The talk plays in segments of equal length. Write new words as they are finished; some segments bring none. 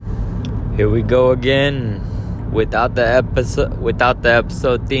Here we go again, without the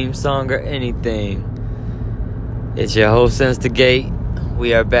episode theme song or anything. It's your host, Instigate.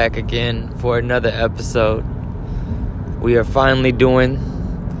 We are back again for another episode. We are finally doing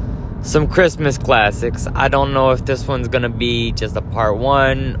some Christmas classics. I don't know if this one's gonna be just a part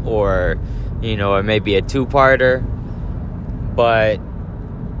one or it may be a two-parter, but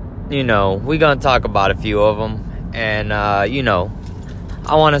we're gonna talk about a few of them. And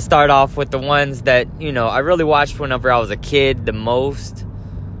I want to start off with the ones that, I really watched whenever I was a kid the most.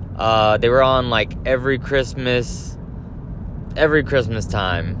 They were on like every Christmas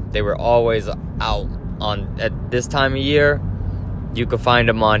time. They were always out on at this time of year. You could find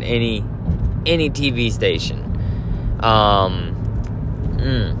them on any TV station.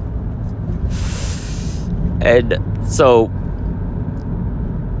 And so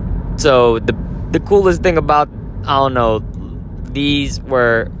the coolest thing about, they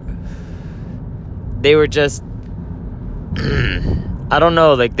were just,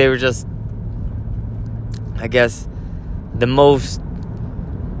 they were just, I guess, the most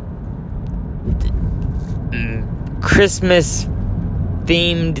Christmas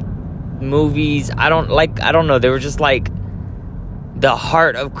themed movies. I don't know, they were just like the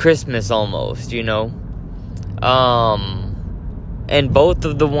heart of Christmas almost, and both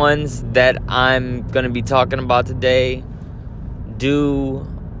of the ones that I'm gonna be talking about today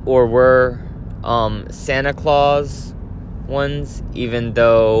were Santa Claus ones, even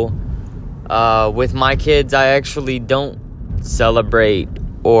though with my kids I actually don't celebrate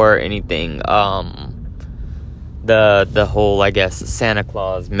or anything the whole, I guess, Santa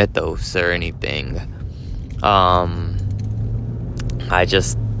Claus mythos or anything. I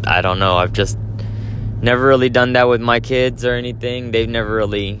don't know, I've just never really done that with my kids or anything. They've never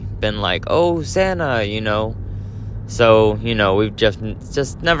really been like, oh, Santa, So, we've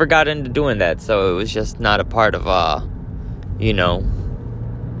just never got into doing that. So it was just not a part of, my,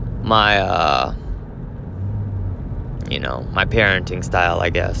 my parenting style,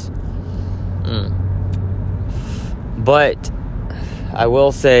 I guess. But I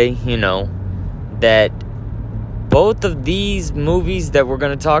will say, that both of these movies that we're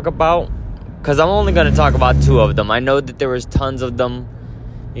going to talk about, because I'm only going to talk about two of them. I know that there was tons of them,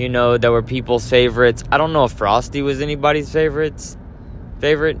 that were people's favorites. I don't know if Frosty was anybody's favorite, but,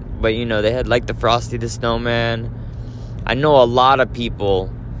 they had, like, the Frosty the Snowman. I know a lot of people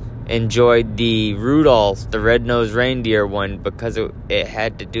enjoyed the Rudolph, the Red-Nosed Reindeer one, because it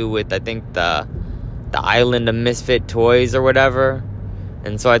had to do with, I think, the Island of Misfit Toys or whatever.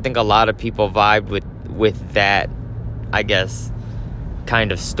 And so I think a lot of people vibed with that, I guess,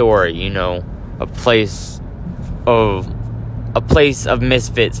 kind of story, a place of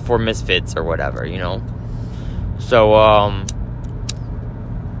misfits for misfits or whatever, So,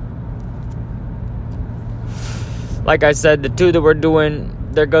 like I said, the two that we're doing,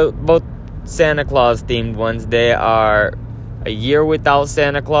 they're both Santa Claus themed ones. They are A Year Without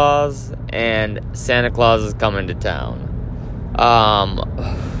Santa Claus and Santa Claus Is Coming to Town.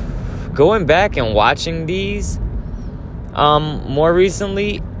 Going back and watching these more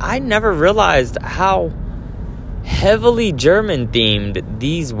recently, I never realized how heavily German themed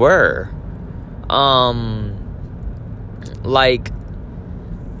these were.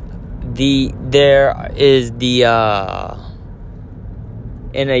 There is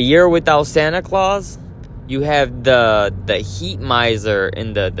in A Year Without Santa Claus, you have the heat miser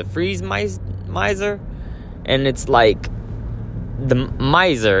and the freeze miser, and it's like the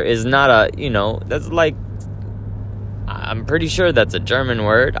miser is not that's like, I'm pretty sure that's a German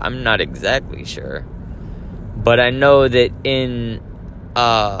word. I'm not exactly sure. But I know that in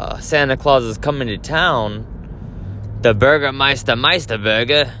Santa Claus Is Coming to Town, the Burgermeister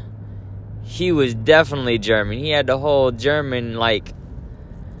Meisterburger, he was definitely German. He had the whole German, like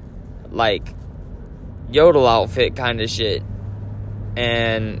yodel outfit kind of shit.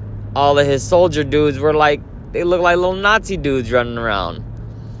 And all of his soldier dudes were like, they look like little Nazi dudes running around.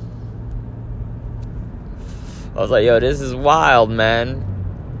 I was like, yo, this is wild, man.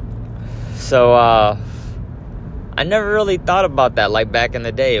 So, I never really thought about that, like, back in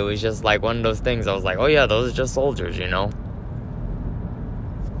the day. It was just, like, one of those things. I was like, oh, yeah, those are just soldiers, They're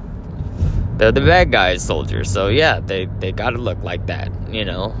the bad guys' soldiers, so, yeah, they gotta look like that,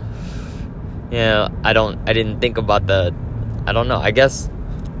 I didn't think about I don't know, I guess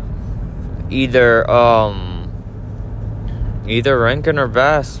either Rankin or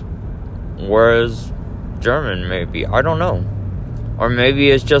Bass was German, maybe. I don't know. Or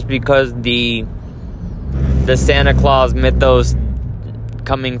maybe it's just because the Santa Claus mythos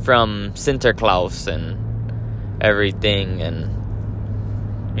coming from Sinterklaas and everything, and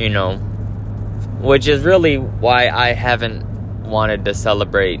which is really why I haven't wanted to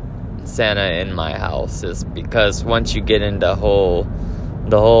celebrate Santa in my house, is because once you get into the whole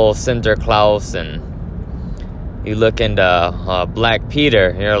Sinterklaas and you look into Black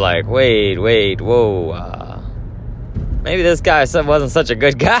Peter, you're like, wait, whoa, maybe this guy wasn't such a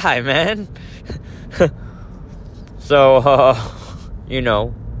good guy, man. So,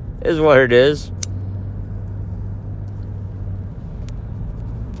 is what it is.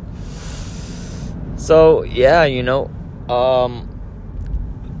 So, yeah,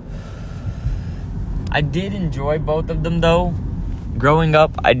 I did enjoy both of them, though. Growing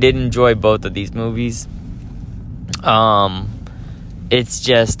up, I did enjoy both of these movies. It's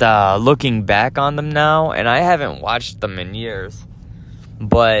just looking back on them now, and I haven't watched them in years,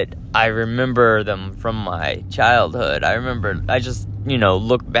 but I remember them from my childhood. I just,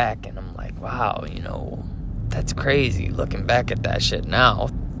 look back and I'm like, wow, that's crazy. Looking back at that shit now,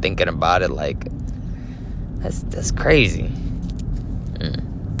 thinking about it, like, that's crazy.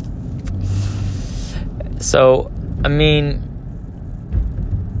 So, I mean,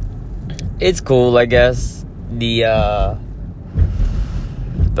 it's cool, I guess. The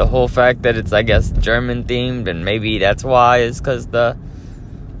whole fact that it's, I guess, German themed, and maybe that's why, is because the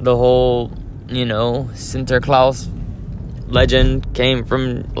whole, Sinterklaas legend came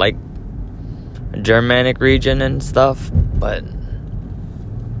from, like, a Germanic region and stuff, but,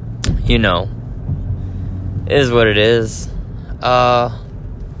 it is what it is. So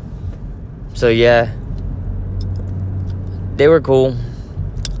yeah, they were cool.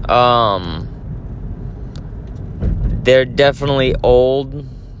 They're definitely old.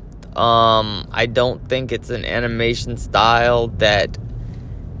 I don't think it's an animation style that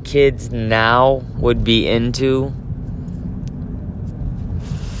kids now would be into.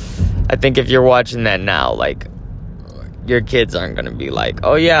 I think if you're watching that now, like, your kids aren't gonna be like,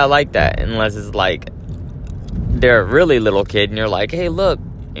 oh yeah, I like that, unless it's like they're a really little kid and you're like, hey, look,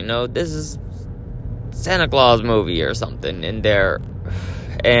 this is Santa Claus movie or something,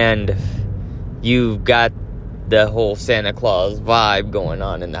 and you've got the whole Santa Claus vibe going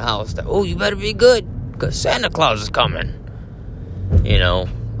on in the house. That, oh, you better be good, because Santa Claus is coming.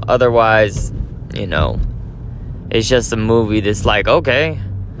 Otherwise, it's just a movie that's like, okay,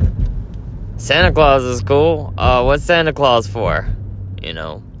 Santa Claus is cool. What's Santa Claus for?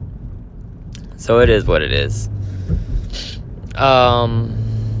 So it is what it is.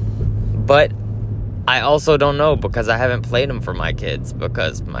 But I also don't know, because I haven't played them for my kids,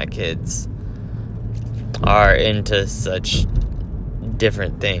 because my kids are into such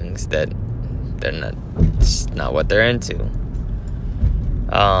different things that it's not what they're into.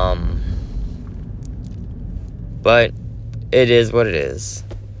 But it is what it is.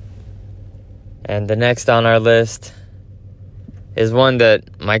 And the next on our list is one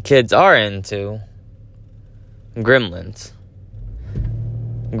that my kids are into. Gremlins.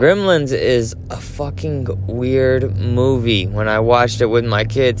 Gremlins is a fucking weird movie. When I watched it with my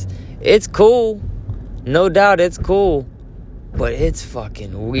kids, it's cool. No doubt it's cool. But it's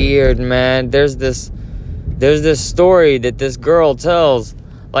fucking weird, man. There's this story that this girl tells.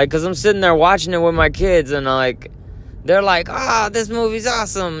 Like, because I'm sitting there watching it with my kids, and they're like, this movie's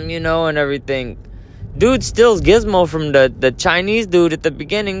awesome, and everything. Dude steals Gizmo from the Chinese dude at the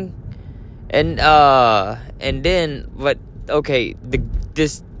beginning. And then, but, okay,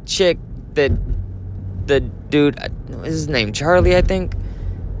 this chick that the dude, what is his name, Charlie, I think?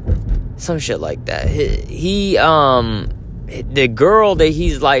 Some shit like that. He the girl that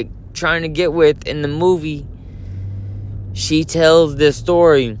he's, like, trying to get with in the movie, she tells this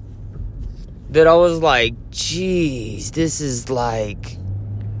story that I was like, jeez, this is, like,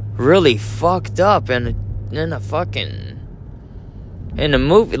 really fucked up in a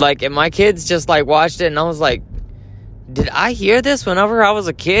movie. Like, and my kids just, like, watched it, and I was like, did I hear this whenever I was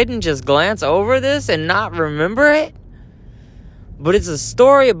a kid and just glance over this and not remember it? But it's a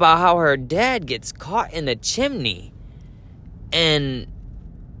story about how her dad gets caught in a chimney and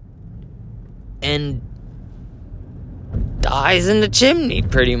dies in the chimney,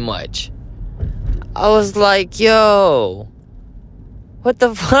 pretty much. I was like, yo, what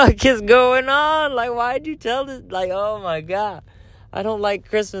the fuck is going on? Like, why'd you tell this? Like, oh my God. I don't like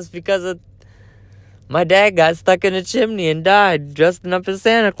Christmas because my dad got stuck in a chimney and died dressing up as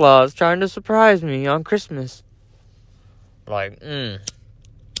Santa Claus, trying to surprise me on Christmas. Like, It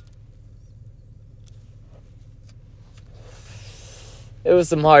was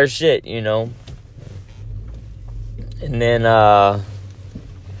some hard shit, And then,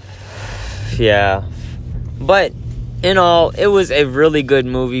 yeah. But, in all, it was a really good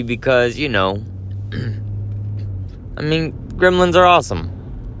movie because, I mean, Gremlins are awesome.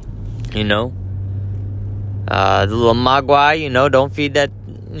 The little Mogwai, don't feed that,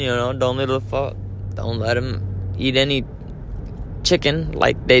 don't let him eat any chicken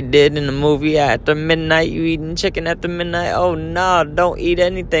like they did in the movie. After midnight, you eating chicken after midnight? Oh no, don't eat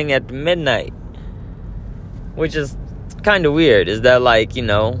anything after midnight. Which is kind of weird. Is that like,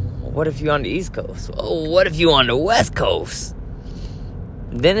 what if you're on the East Coast? Oh, what if you're on the West Coast?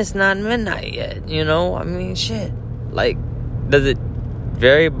 Then it's not midnight yet, I mean, shit. Like, does it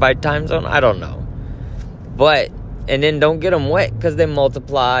vary by time zone? I don't know. But, and then don't get them wet because they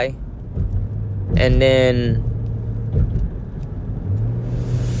multiply. And then,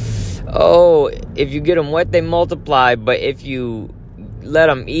 if you get them wet, they multiply. But if you let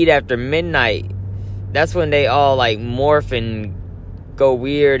them eat after midnight, that's when they all like morph and go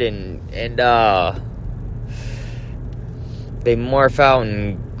weird and they morph out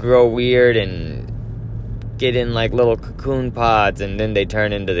and grow weird and get in like little cocoon pods, and then they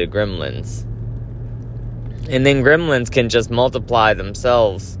turn into the gremlins. And then gremlins can just multiply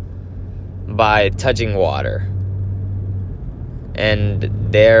themselves by touching water. And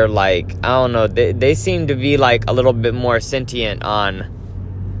they're like, I don't know, they seem to be like a little bit more sentient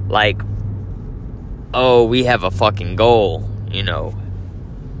on like, oh, we have a fucking goal,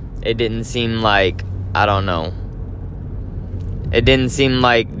 It didn't seem like, I don't know. It didn't seem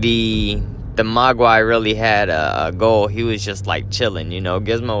like the Mogwai really had a goal. He was just like chilling,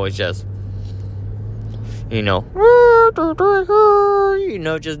 Gizmo was just,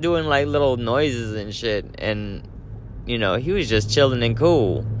 just doing like little noises and shit. And, he was just chilling and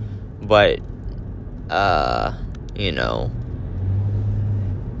cool. But, them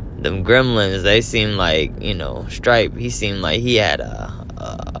gremlins, they seem like, Stripe, he seemed like he had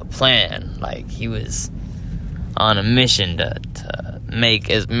a plan. Like, he was on a mission to make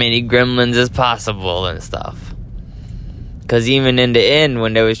as many gremlins as possible and stuff. Because even in the end,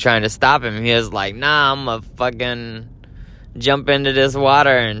 when they was trying to stop him, he was like, nah, I'm gonna fucking jump into this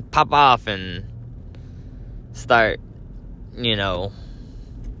water and pop off and start,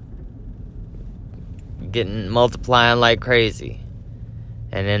 multiplying like crazy.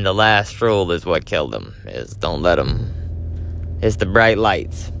 And then the last rule is what killed him, is don't let him, it's the bright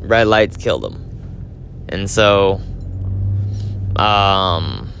lights. Bright lights killed him. And so,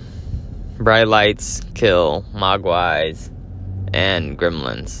 bright lights kill Mogwais and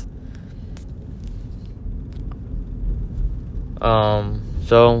gremlins.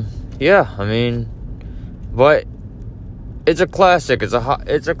 So, yeah, I mean, but it's a classic. It's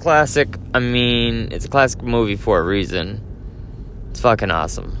a classic. I mean, it's a classic movie for a reason. It's fucking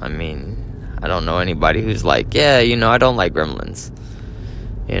awesome. I mean, I don't know anybody who's like, yeah, I don't like gremlins.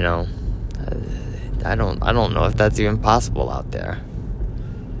 I don't know if that's even possible out there.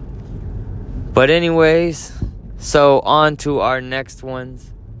 But anyways, so on to our next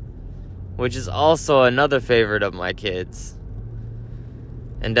ones, which is also another favorite of my kids.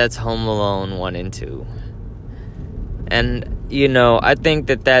 And that's Home Alone 1 and 2. And, I think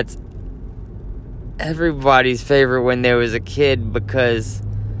that that's everybody's favorite when there was a kid, because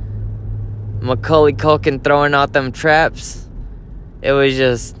Macaulay Culkin throwing out them traps, it was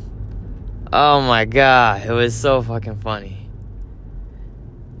just, oh my god, it was so fucking funny.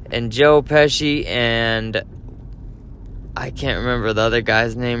 And Joe Pesci and I can't remember the other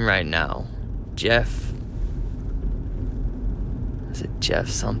guy's name right now. Jeff. Is it Jeff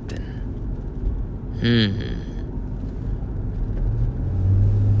something?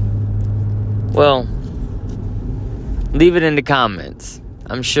 Well, leave it in the comments.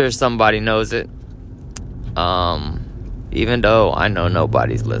 I'm sure somebody knows it. Even though I know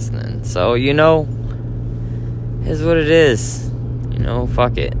nobody's listening. So, here's what it is.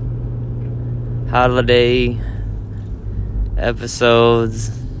 Fuck it. Holiday episodes,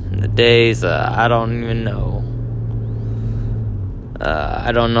 the days, I don't even know.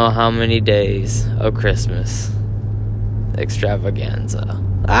 I don't know how many days of Christmas. Extravaganza.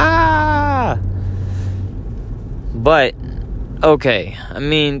 But, okay. I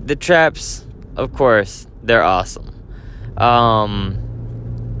mean, the traps, of course, they're awesome.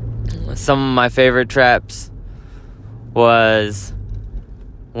 Some of my favorite traps was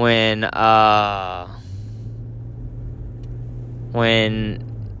when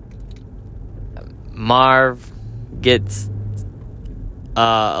Marv gets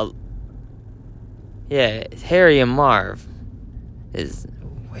Harry and Marv is,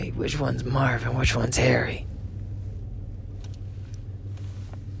 wait, which one's Marv and which one's Harry?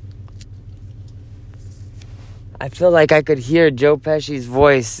 I feel like I could hear Joe Pesci's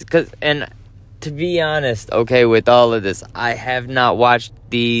voice, and to be honest, okay, with all of this, I have not watched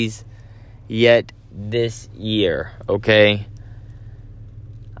these yet this year, okay?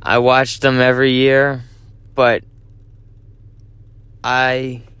 I watched them every year, But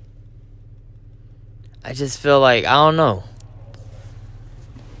I just feel like, I don't know.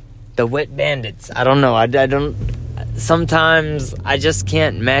 The Wet Bandits. I don't know. I don't... Sometimes I just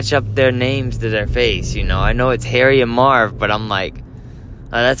can't match up their names to their face, you know. I know it's Harry and Marv, but I'm like, oh,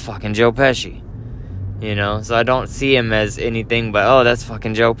 that's fucking Joe Pesci. You know? So I don't see him as anything but, oh, that's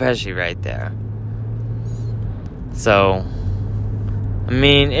fucking Joe Pesci right there. So, I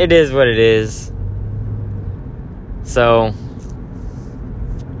mean, it is what it is. So,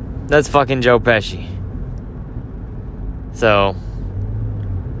 that's fucking Joe Pesci. So,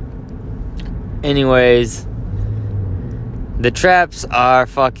 anyways, the traps are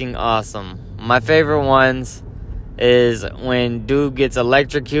fucking awesome. My favorite ones is when dude gets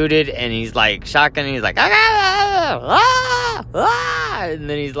electrocuted and he's like shocking, and he's like, and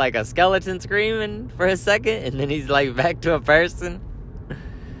then he's like a skeleton screaming for a second, and then he's like back to a person.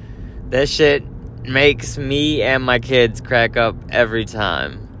 That shit makes me and my kids crack up every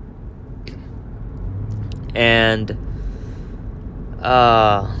time. And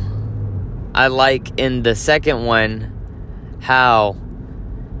I like in the second one how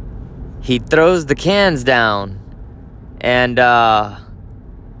he throws the cans down and they're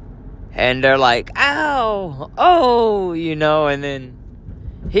like, ow, oh, you know, and then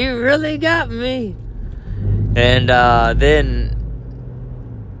he really got me. And then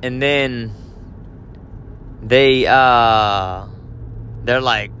they're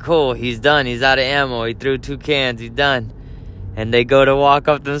like, cool, he's done, he's out of ammo, he threw 2 cans, he's done. And they go to walk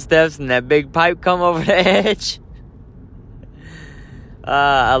up them steps, and that big pipe come over the edge.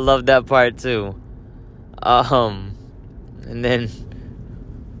 I love that part too. And then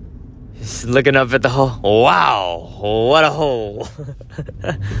he's looking up at the hole. Wow, what a hole!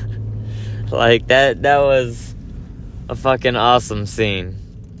 Like that was a fucking awesome scene.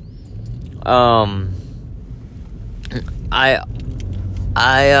 I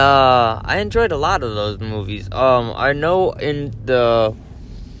enjoyed a lot of those movies. I know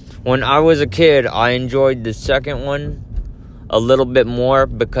when I was a kid, I enjoyed the second one a little bit more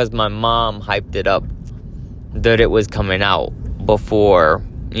because my mom hyped it up that it was coming out before,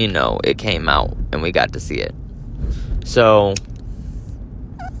 you know, it came out and we got to see it. So,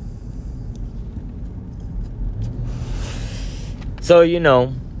 you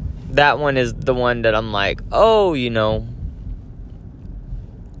know, that one is the one that I'm like, oh, you know,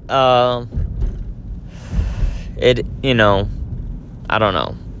 it, you know, I don't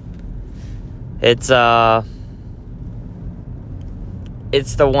know. It's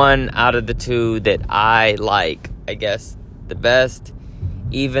the one out of the two that I like, I guess, the best.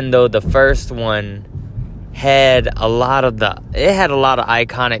 Even though the first one had a lot of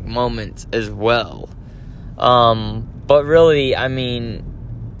iconic moments as well. But really, I mean,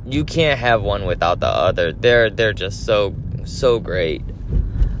 you can't have one without the other. They're just so great.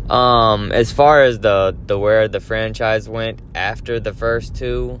 As far as the where the franchise went after the first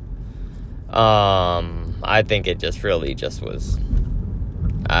two, I think it just really just was.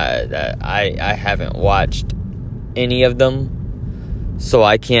 I haven't watched any of them, so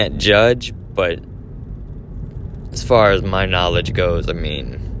I can't judge. But as far as my knowledge goes, I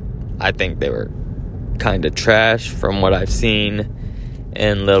mean, I think they were kind of trash from what I've seen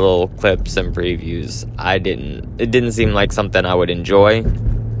in little clips and previews. It didn't seem like something I would enjoy.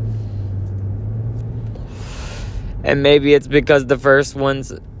 And maybe it's because the first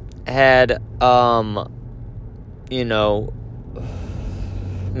ones had, you know,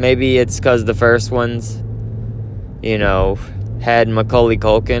 maybe it's because the first ones, you know, had Macaulay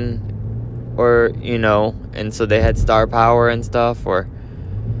Culkin, or, you know, and so they had star power and stuff, or,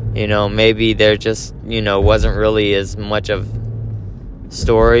 you know, maybe there just, you know, wasn't really as much of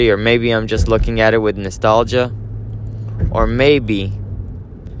story, or maybe I'm just looking at it with nostalgia, or maybe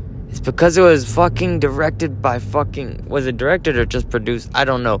it's because it was fucking directed by was it directed or just produced? I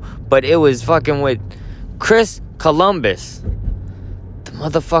don't know, but it was fucking with Chris Columbus, the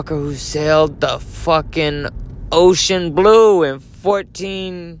motherfucker who sailed the fucking ocean blue in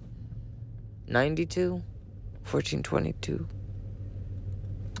 1422.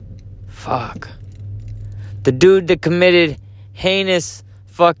 Fuck. The dude that committed heinous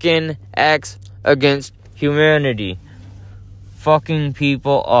fucking acts against humanity. Fucking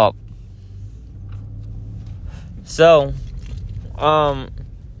people up. So,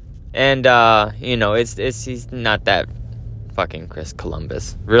 and you know, he's not that fucking Chris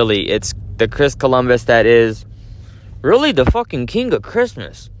Columbus. Really, it's the Chris Columbus that is really the fucking king of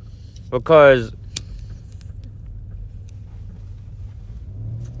Christmas. Because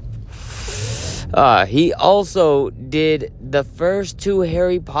he also did the first 2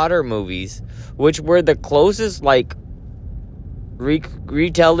 Harry Potter movies, which were the closest, like,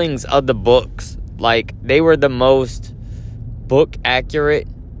 retellings of the books. Like, they were the most book accurate,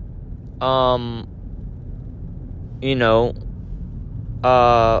 you know,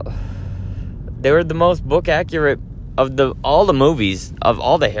 they were the most book accurate of all the movies, of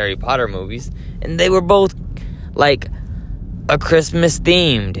all the Harry Potter movies, and they were both, like, a Christmas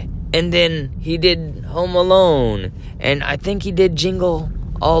themed. And then he did Home Alone, and I think he did Jingle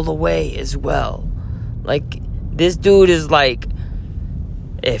All the Way as well. Like, this dude is like,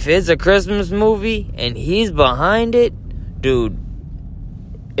 if it's a Christmas movie and he's behind it, dude,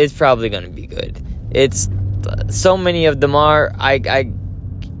 it's probably gonna be good. It's so many of them are.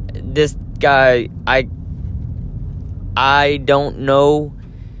 This guy, I don't know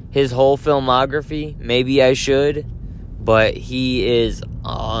his whole filmography. Maybe I should, but he is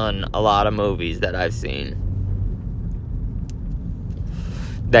on a lot of movies that I've seen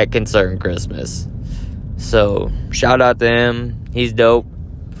that concern Christmas. So shout out to him. He's dope.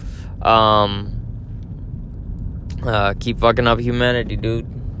 Keep fucking up humanity, dude.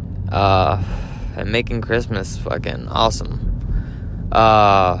 And making Christmas fucking awesome.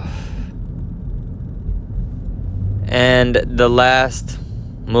 And the last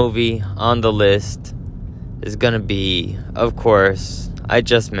movie on the list is gonna be, of course, I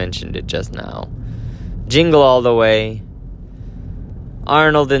just mentioned it just now, Jingle All the Way.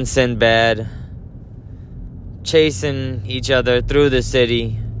 Arnold and Sinbad chasing each other through the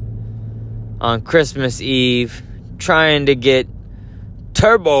city on Christmas Eve, trying to get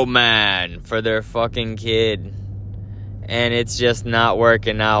Turbo Man for their fucking kid. And it's just not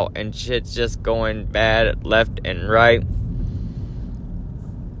working out, and shit's just going bad left and right.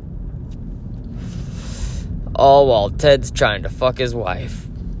 All while Ted's trying to fuck his wife.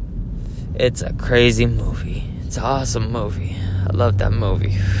 It's a crazy movie. It's an awesome movie. I love that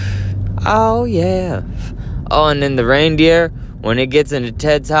movie. Oh, yeah. Oh, and then the reindeer, when it gets into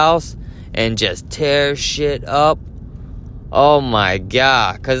Ted's house and just tears shit up. Oh, my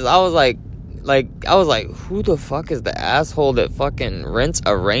God. Because I was like, who the fuck is the asshole that fucking rents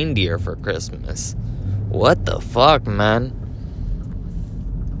a reindeer for Christmas? What the fuck, man?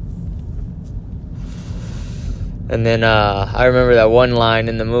 And then, I remember that one line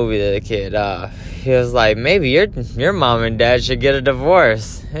in the movie to the kid, he was like, maybe your mom and dad should get a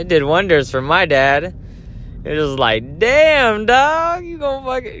divorce. It did wonders for my dad. It was like, damn, dog, you gonna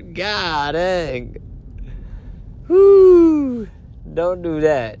fucking, God dang. Whoo, don't do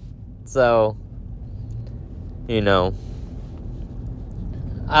that. So, you know,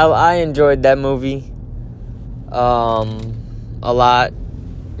 I enjoyed that movie, a lot,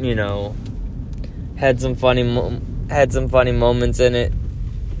 you know, had some funny moments in it,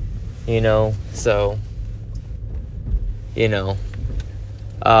 you know, so, you know,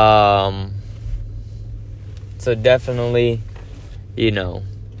 so definitely, you know,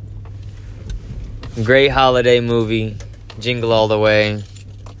 great holiday movie, Jingle All the Way.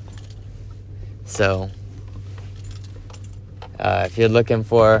 So, if you're looking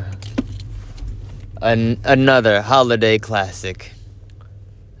for another holiday classic,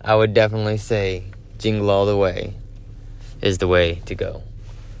 I would definitely say Jingle All the Way is the way to go.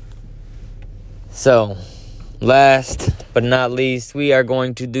 So, last but not least, we are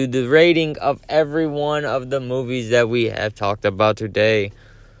going to do the rating of every one of the movies that we have talked about today.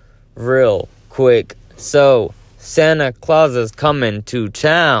 Real quick. So, Santa Claus is Coming to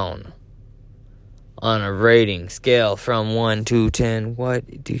Town. On a rating scale from 1 to 10,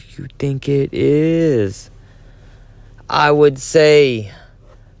 what do you think it is? I would say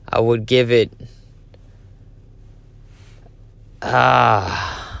I would give it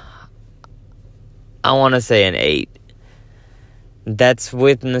I want to say an 8. That's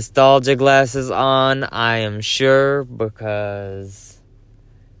with nostalgia glasses on, I am sure, because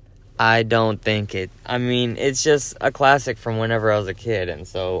I don't think it's just a classic from whenever I was a kid, and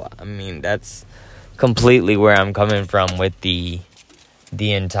so, that's completely where I'm coming from with the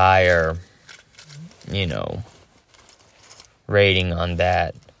entire, you know, rating on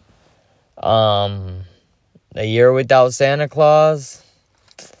that. A Year Without Santa Claus,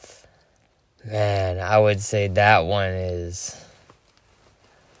 man, I would say that one is,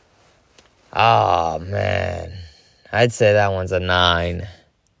 man, I'd say that one's a 9.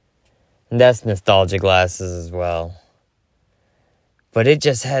 And that's nostalgia glasses as well. But it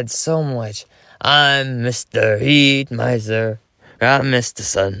just had so much. I'm Mr. Heat Miser. I'm Mr.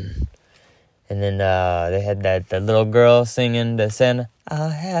 Sun. And then they had that little girl singing the Santa. I'll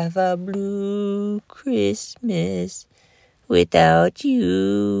have a blue Christmas without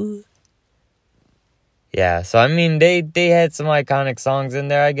you. Yeah, so I mean, they had some iconic songs in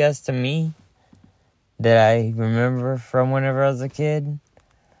there, I guess, to me, that I remember from whenever I was a kid.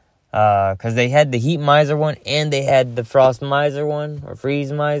 Because they had the Heat Miser one, and they had the Frost Miser one, or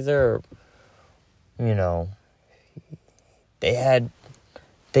Freeze Miser, or, you know, they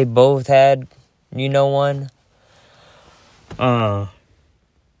both had, one.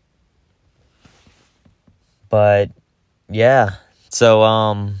 But, yeah,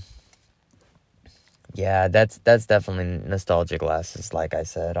 so, yeah, that's definitely nostalgia glasses, like I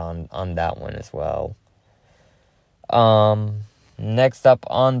said, on that one as well. Next up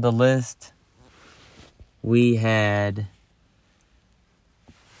on the list, we had,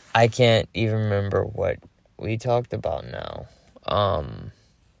 I can't even remember what we talked about now. And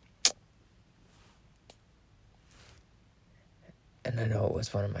I know it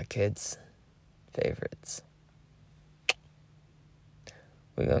was one of my kids' favorites.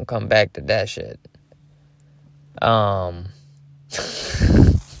 We're gonna come back to that shit. And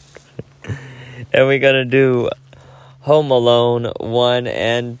we're gonna do Home Alone 1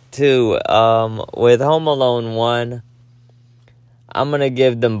 and 2. With Home Alone 1, I'm gonna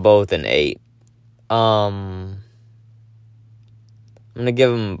give them both an 8. I'm gonna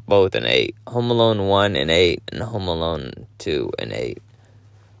give them both an 8. Home Alone 1 an 8, and Home Alone 2 an 8.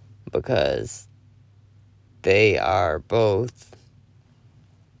 Because they're both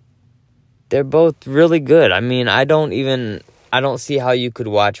really good. I mean, I don't see how you could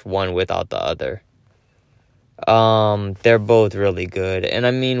watch one without the other. They're both really good. And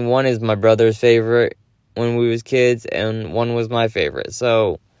I mean, one is my brother's favorite when we was kids, and one was my favorite.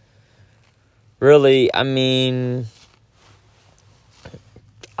 So, really, I mean,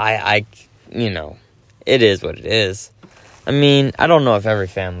 I it is what it is. I mean, I don't know if every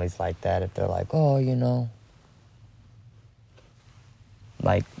family's like that. If they're like, oh,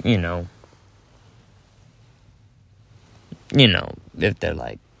 like, if they're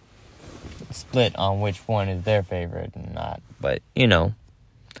like split on which one is their favorite and not. But,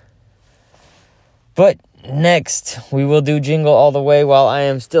 But next, we will do Jingle All the Way while I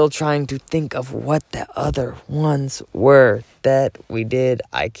am still trying to think of what the other ones were that we did.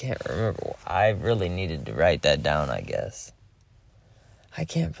 I can't remember. I really needed to write that down, I guess. I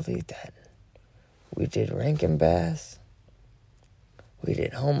can't believe that. We did Rankin Bass. We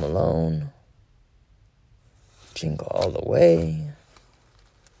did Home Alone. Jingle All the Way.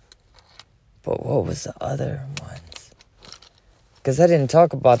 But what was the other ones? Because I didn't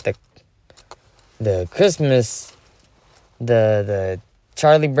talk about the Christmas, the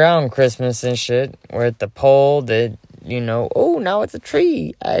Charlie Brown Christmas and shit. We're at the pole that, now it's a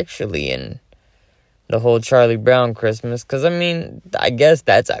tree, actually, and the whole Charlie Brown Christmas. Because, I mean, I guess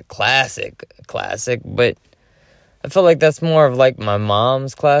that's a classic, but I feel like that's more of, like, my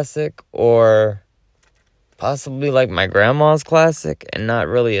mom's classic, or possibly, like, my grandma's classic, and not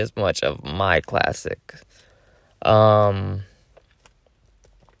really as much of my classic. I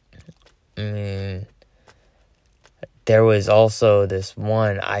mean, there was also this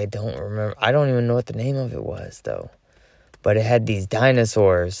one, I don't remember, I don't even know what the name of it was, though, but it had these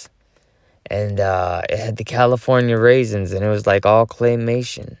dinosaurs, and it had the California Raisins, and it was like all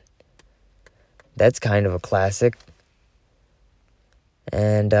claymation. That's kind of a classic.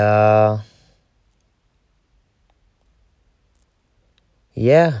 And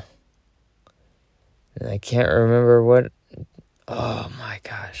yeah, and I can't remember what. Oh my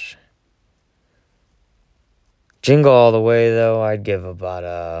gosh. Jingle All the Way, though, I'd give it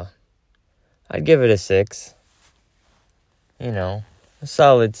a 6. A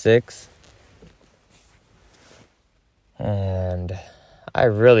solid 6. And I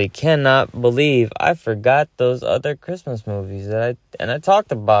really cannot believe I forgot those other Christmas movies and I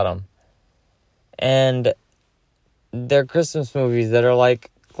talked about them. And they're Christmas movies that are like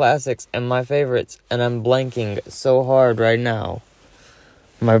classics and my favorites, and I'm blanking so hard right now.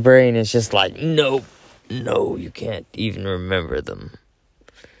 My brain is just like, nope. No, you can't even remember them.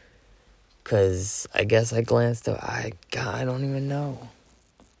 Because I guess I glanced up. I don't even know.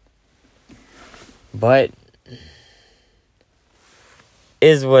 But,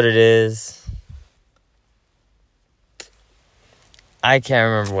 is what it is. I can't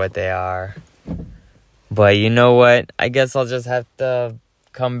remember what they are. But you know what? I guess I'll just have to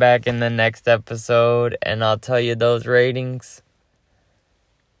come back in the next episode and I'll tell you those ratings.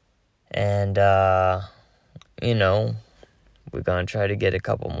 And, we're going to try to get a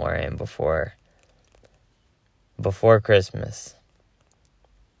couple more in before Christmas.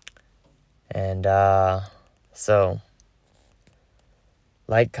 And, so,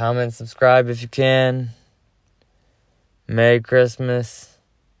 like, comment, subscribe if you can. Merry Christmas.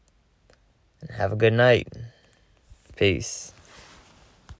 And have a good night. Peace.